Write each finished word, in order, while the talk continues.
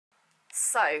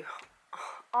So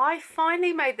I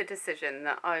finally made the decision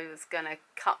that I was going to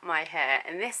cut my hair,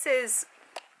 and this is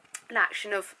an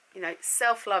action of, you know,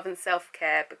 self-love and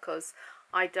self-care, because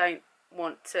I don't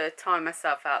want to time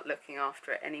myself out looking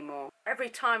after it anymore. Every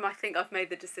time I think I've made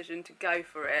the decision to go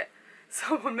for it,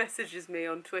 someone messages me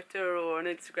on Twitter or on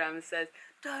Instagram and says,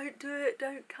 don't do it,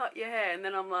 don't cut your hair. And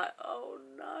then I'm like, oh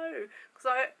no,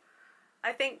 because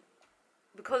I think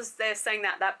because they're saying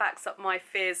that, that backs up my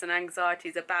fears and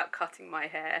anxieties about cutting my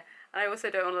hair, and I also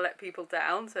don't want to let people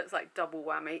down, so it's like double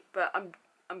whammy. But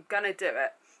I'm gonna do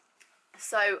it.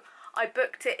 So I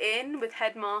booked it in with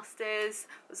Headmasters.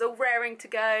 It was all raring to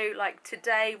go. Like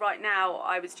today, right now,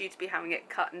 I was due to be having it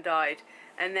cut and dyed,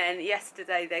 and then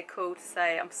yesterday they called to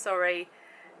say, I'm sorry,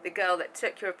 the girl that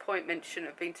took your appointment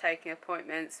shouldn't have been taking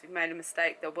appointments. We've made a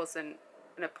mistake. There wasn't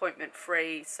an appointment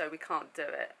free, so we can't do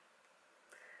it.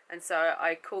 And so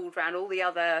I called around all the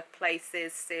other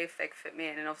places to see if they could fit me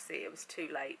in, and obviously it was too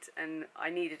late, and I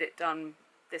needed it done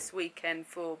this weekend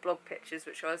for blog pictures,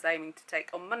 which I was aiming to take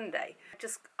on Monday.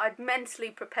 I'd mentally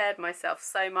prepared myself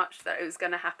so much that it was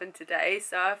going to happen today,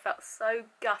 so I felt so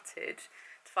gutted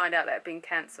to find out that it had been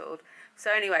cancelled.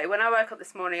 So anyway, when I woke up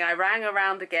this morning, I rang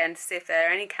around again to see if there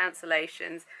are any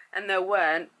cancellations, and there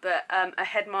weren't, but a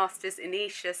Headmasters,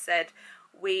 Anisha, said,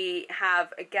 we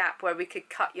have a gap where we could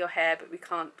cut your hair, but we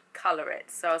can't colour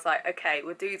it. So I was like, okay,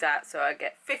 we'll do that, so I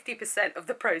get 50% of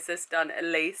the process done at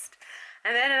least.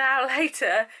 And then an hour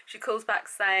later, she calls back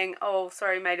saying, oh,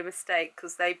 sorry, made a mistake,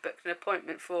 because they booked an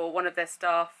appointment for one of their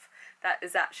staff that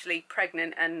is actually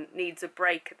pregnant and needs a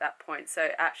break at that point. So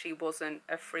it actually wasn't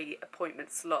a free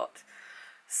appointment slot.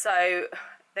 So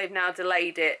they've now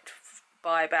delayed it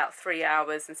by about 3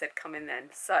 hours and said, come in then.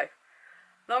 So,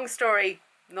 long story,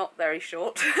 not very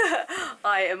short.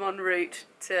 I am en route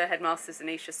to Headmasters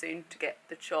Anisha soon to get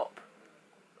the chop.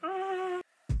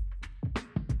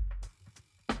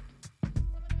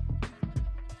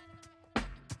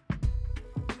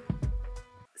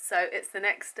 So it's the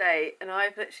next day, and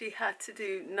I've literally had to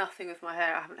do nothing with my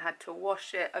hair. I haven't had to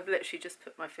wash it. I've literally just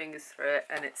put my fingers through it,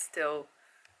 and it's still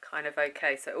kind of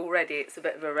okay. So already it's a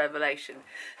bit of a revelation.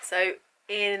 So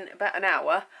in about an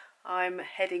hour, I'm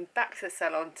heading back to the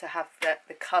salon to have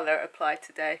the colour applied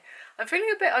today. I'm feeling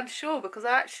a bit unsure because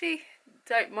I actually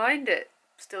don't mind it,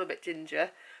 still a bit ginger.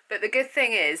 But the good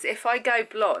thing is, if I go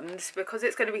blonde, because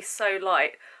it's going to be so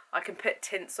light, I can put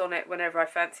tints on it whenever I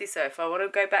fancy. So if I want to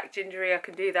go back gingery, I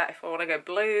can do that. If I want to go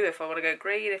blue, if I want to go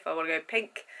green, if I want to go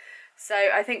pink. So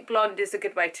I think blonde is a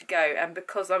good way to go. And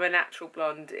because I'm a natural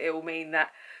blonde, it will mean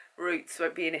that roots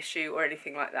won't be an issue or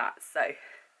anything like that. So,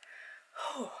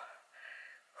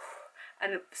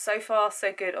 and so far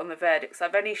so good on the verdicts.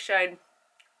 I've only shown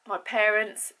my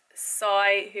parents,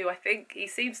 Sai, who I think he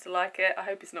seems to like it. I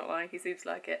hope he's not lying, he seems to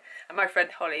like it. And my friend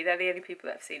Holly, they're the only people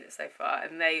that have seen it so far,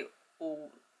 and they all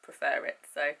prefer it.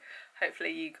 So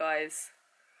hopefully you guys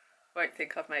won't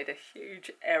think I've made a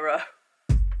huge error.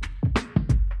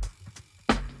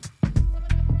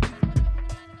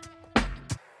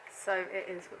 So it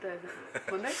is, what day is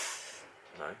it? Monday?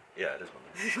 No, yeah, it is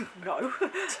Monday. No.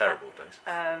 Terrible days.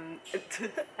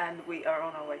 And we are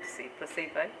on our way to see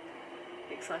Placebo.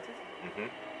 You excited? Mm-hmm.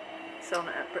 It's on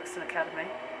at Brixton Academy,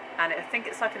 and I think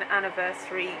it's like an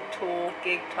anniversary tour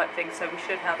gig type thing, so we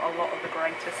should have a lot of the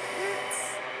greatest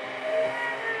hits.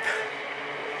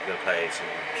 We're going to play some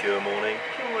Pure Morning.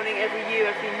 Pure Morning, Every You,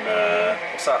 Every Me.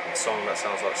 What's that song that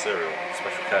sounds like cereal?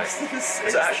 Special K.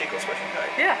 Is it actually called Special K?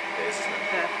 Yeah. It is, isn't it?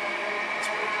 Yeah. That's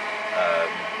weird.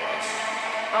 What else?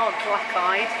 Oh, Black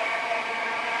Eyed.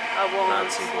 I want.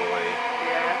 Nancy Boy.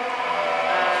 Yeah.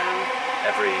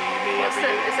 Every Me, Every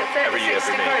You. Is it 36 Every You,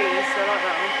 Every degrees? Me. I like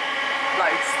that one.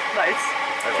 Loads.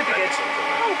 Should be good.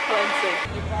 Oh,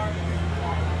 plenty.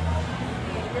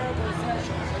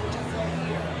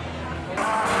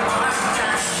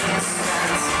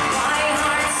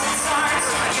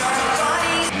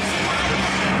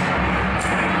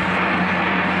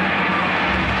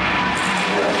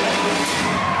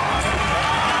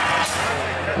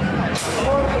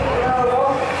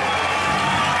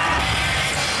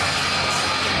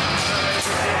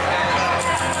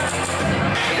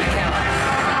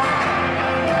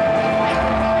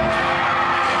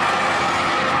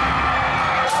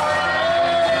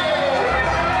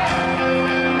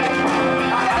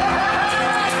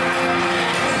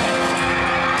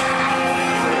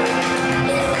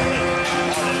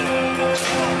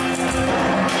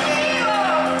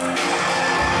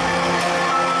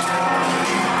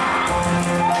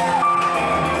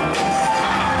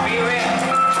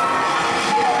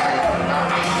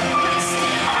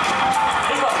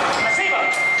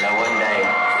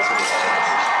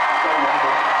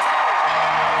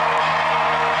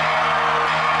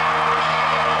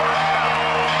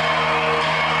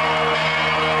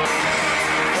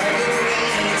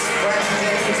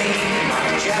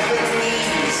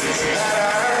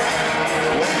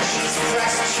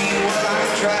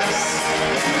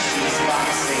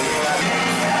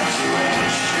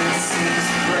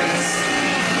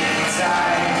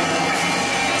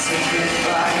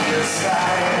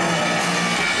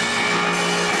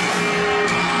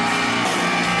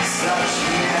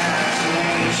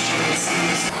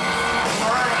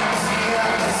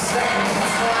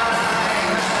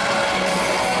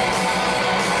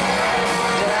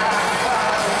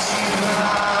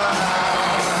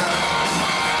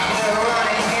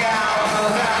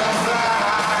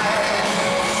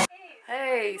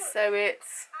 So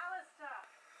it's...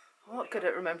 I'm not good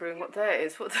at remembering what day it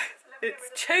is. It's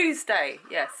Tuesday,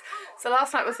 yes. So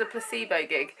last night was the Placebo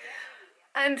gig.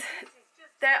 And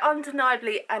they're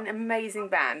undeniably an amazing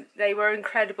band. They were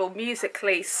incredible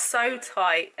musically, so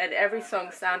tight, and every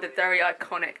song sounded very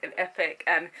iconic and epic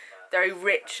and very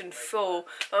rich and full.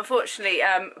 But unfortunately,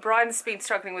 Brian's been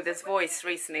struggling with his voice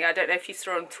recently. I don't know if you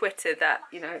saw on Twitter that,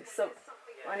 you know,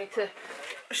 I need to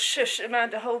shush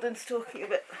Amanda Holden's talking a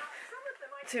bit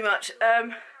too much.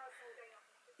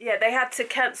 Yeah, they had to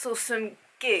cancel some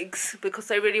gigs because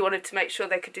they really wanted to make sure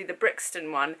they could do the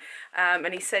Brixton one,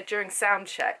 and he said during sound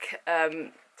check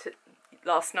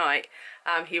last night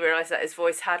he realised that his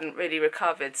voice hadn't really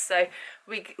recovered. So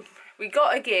we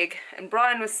got a gig and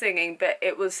Brian was singing, but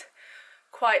it was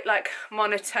quite like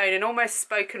monotone and almost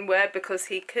spoken word because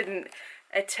he couldn't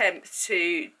attempt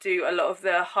to do a lot of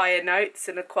the higher notes,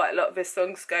 and quite a lot of his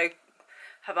songs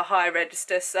have a higher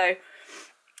register, so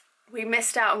we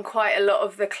missed out on quite a lot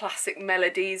of the classic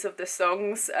melodies of the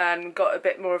songs and got a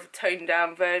bit more of toned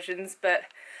down versions. But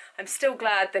I'm still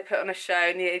glad they put on a show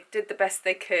and they did the best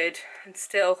they could, and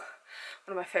still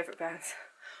one of my favourite bands.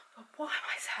 But why am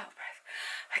I so out of breath?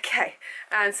 Okay,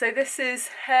 and so this is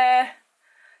hair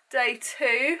day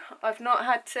 2. I've not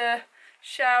had to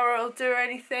shower or do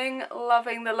anything.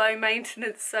 Loving the low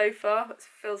maintenance so far. It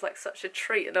feels like such a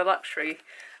treat and a luxury.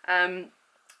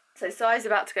 So Si's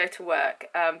about to go to work,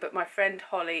 but my friend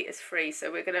Holly is free,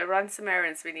 so we're going to run some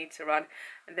errands we need to run,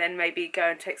 and then maybe go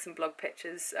and take some blog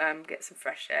pictures, get some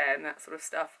fresh air and that sort of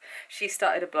stuff. She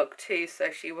started a blog too,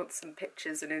 so she wants some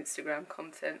pictures and Instagram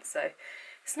content, so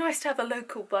it's nice to have a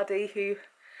local buddy who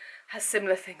has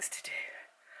similar things to do.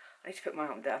 I need to put my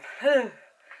arm down.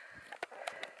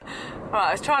 Right,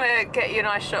 I was trying to get you a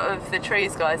nice shot of the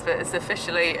trees, guys, but it's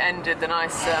officially ended the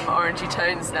nice orangey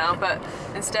tones now. But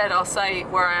instead I'll say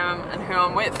where I am and who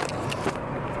I'm with.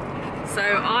 So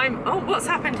oh, what's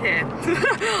happened here?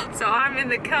 So I'm in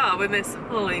the car with Miss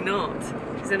Holly Knott.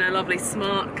 She's in a lovely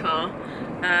smart car.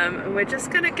 And we're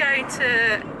just going to go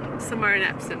to somewhere in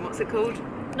Epsom. What's it called?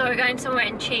 No, we're going somewhere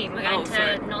in Cheam. We're going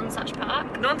to Nonsuch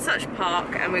Park. Nonsuch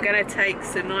Park, and we're going to take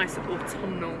some nice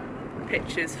autumnal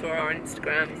pictures for our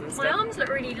Instagrams and stuff. My arms look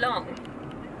really long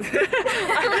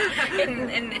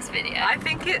in this video. I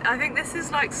think this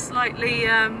is like slightly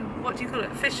what do you call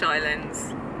it? Fisheye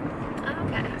lens. Oh,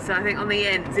 okay. So I think on the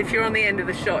ends, if you're on the end of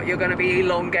the shot, you're going to be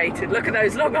elongated. Look at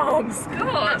those long arms.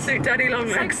 God. Absolute daddy long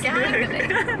legs. So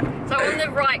gangly. So on the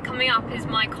right coming up is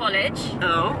my college.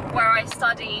 Oh. Where I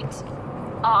studied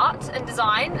art and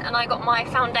design, and I got my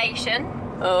foundation.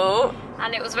 Oh.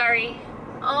 And it was very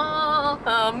memories.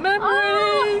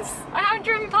 Oh, I haven't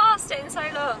driven past it in so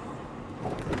long.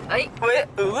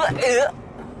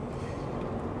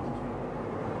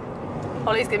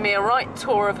 Holly's giving me a right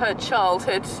tour of her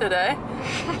childhood today.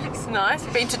 It's nice.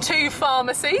 Been to 2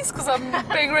 pharmacies because I'm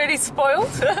being really spoiled.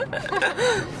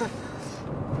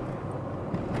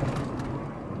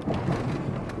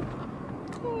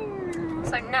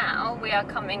 So now we are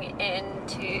coming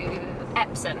into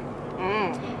Epsom.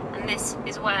 And this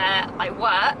is where I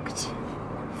worked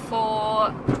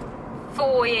for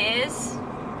 4 years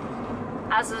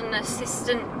as an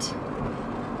assistant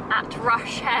at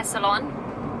Rush Hair Salon.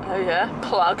 Oh yeah,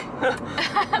 plug.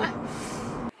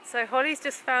 So Holly's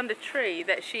just found a tree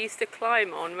that she used to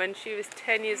climb on when she was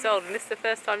 10 years old, and this is the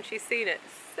first time she's seen it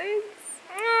since.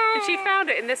 And she found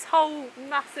it in this whole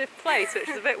massive place, which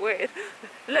is a bit weird.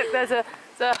 Look,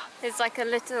 there's like a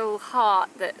little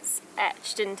heart that's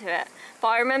etched into it. But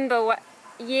I remember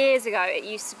years ago it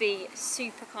used to be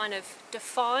super kind of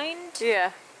defined.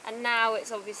 Yeah. And now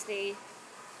it's obviously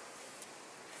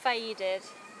faded.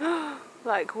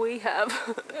 Like we have.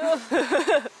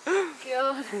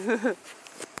 God.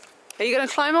 Are you going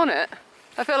to climb on it?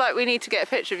 I feel like we need to get a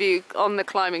picture of you on the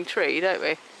climbing tree, don't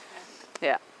we?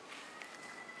 Yeah.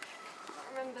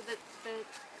 I remember the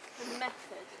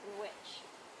method in which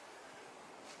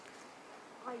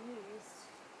I used.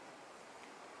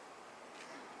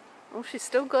 Oh, she's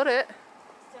still got it.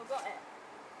 Still got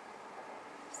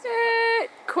it.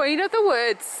 Queen of the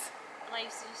woods. And I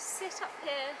used to just sit up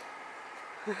here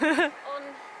on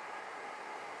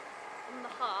the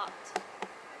heart.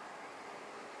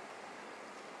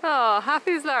 Oh,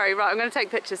 happy as Larry. Right, I'm going to take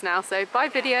pictures now, so bye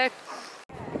video.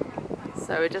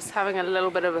 So we're just having a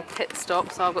little bit of a pit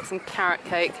stop, so I've got some carrot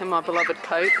cake and my beloved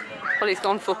Coke. Holly's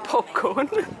gone for popcorn,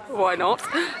 why not?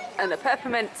 And a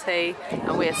peppermint tea,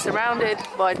 and we are surrounded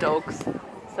by dogs.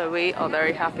 So we are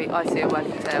very happy. I see a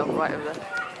wagging tail right over there.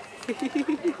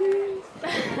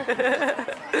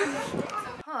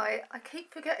 Hi, I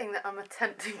keep forgetting that I'm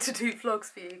attempting to do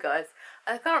vlogs for you guys.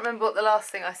 I can't remember what the last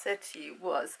thing I said to you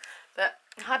was, but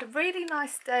I had a really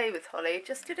nice day with Holly,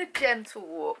 just did a gentle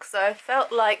walk, so I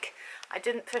felt like I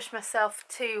didn't push myself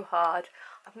too hard.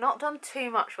 I've not done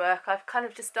too much work, I've kind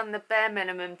of just done the bare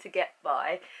minimum to get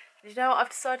by. And you know what, I've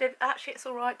decided actually it's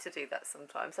alright to do that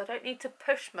sometimes. I don't need to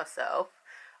push myself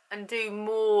and do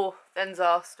more than's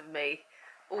asked of me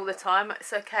all the time.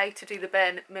 It's okay to do the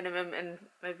bare minimum and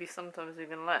maybe sometimes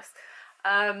even less.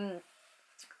 That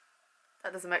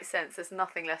doesn't make sense. There's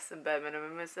nothing less than bare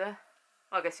minimum, is there?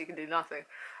 Well, I guess you can do nothing.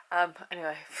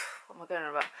 Anyway, what am I going on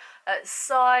about?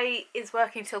 Sai is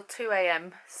working till 2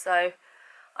 AM, so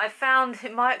I found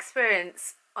in my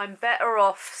experience I'm better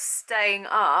off staying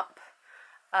up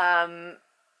rather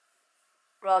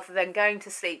than going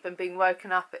to sleep and being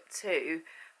woken up at 2,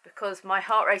 because my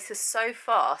heart rate is so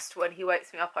fast when he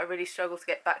wakes me up I really struggle to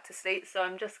get back to sleep. So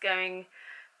I'm just going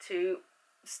to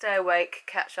stay awake,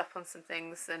 catch up on some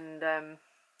things, and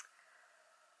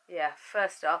yeah,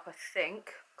 first up I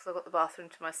think, because I've got the bathroom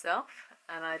to myself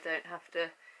and I don't have to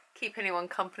keep anyone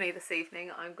company this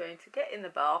evening, I'm going to get in the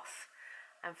bath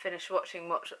and finish watching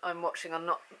what I'm watching on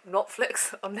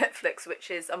Netflix, which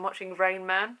is I'm watching Rain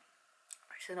Man,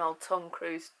 which is an old Tom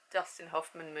Cruise, Dustin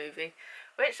Hoffman movie,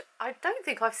 which I don't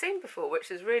think I've seen before,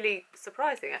 which is really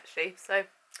surprising actually. So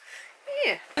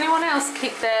yeah. Anyone else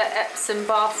keep their Epsom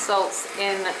bath salts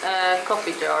in a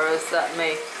coffee jar, or is that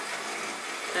me?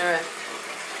 Anyway.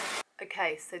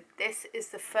 Okay, so this is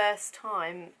the first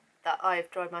time that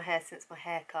I've dried my hair since my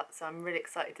haircut, so I'm really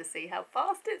excited to see how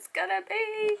fast it's gonna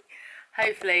be.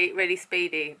 Hopefully really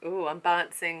speedy. Ooh, I'm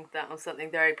balancing that on something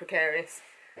very precarious.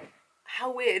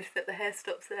 How weird that the hair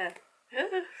stops there.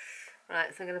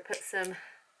 Right, so I'm going to put some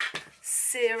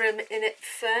serum in it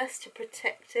first to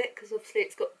protect it, because obviously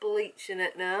it's got bleach in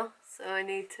it now, so I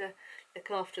need to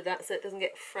look after that so it doesn't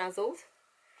get frazzled.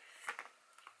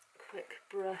 Quick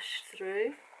brush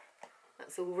through.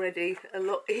 That's already a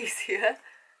lot easier.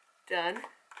 Done.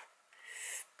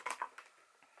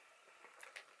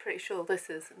 Pretty sure this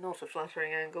is not a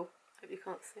flattering angle. Hope you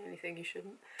can't see anything you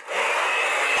shouldn't.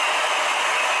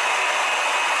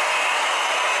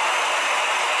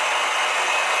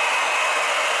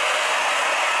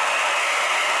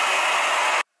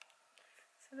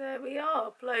 So there we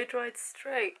are, blow dried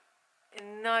straight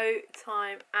in no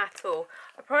time at all.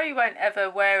 I probably won't ever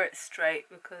wear it straight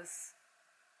because,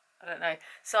 I don't know,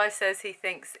 Sai says he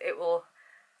thinks it will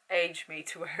age me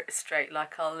to wear it straight,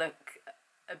 like I'll look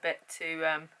a bit too,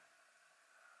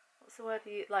 what's the word,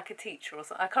 like a teacher or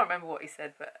something. I can't remember what he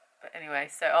said, but anyway,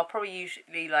 so I'll probably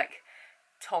usually like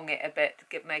tong it a bit,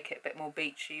 make it a bit more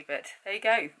beachy, but there you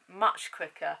go, much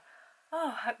quicker. Oh,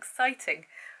 how exciting.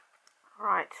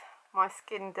 Right, my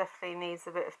skin definitely needs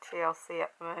a bit of TLC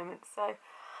at the moment, so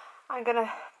I'm going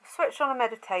to switch on a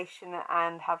meditation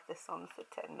and have this on for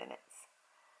 10 minutes.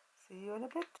 See you in a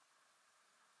bit.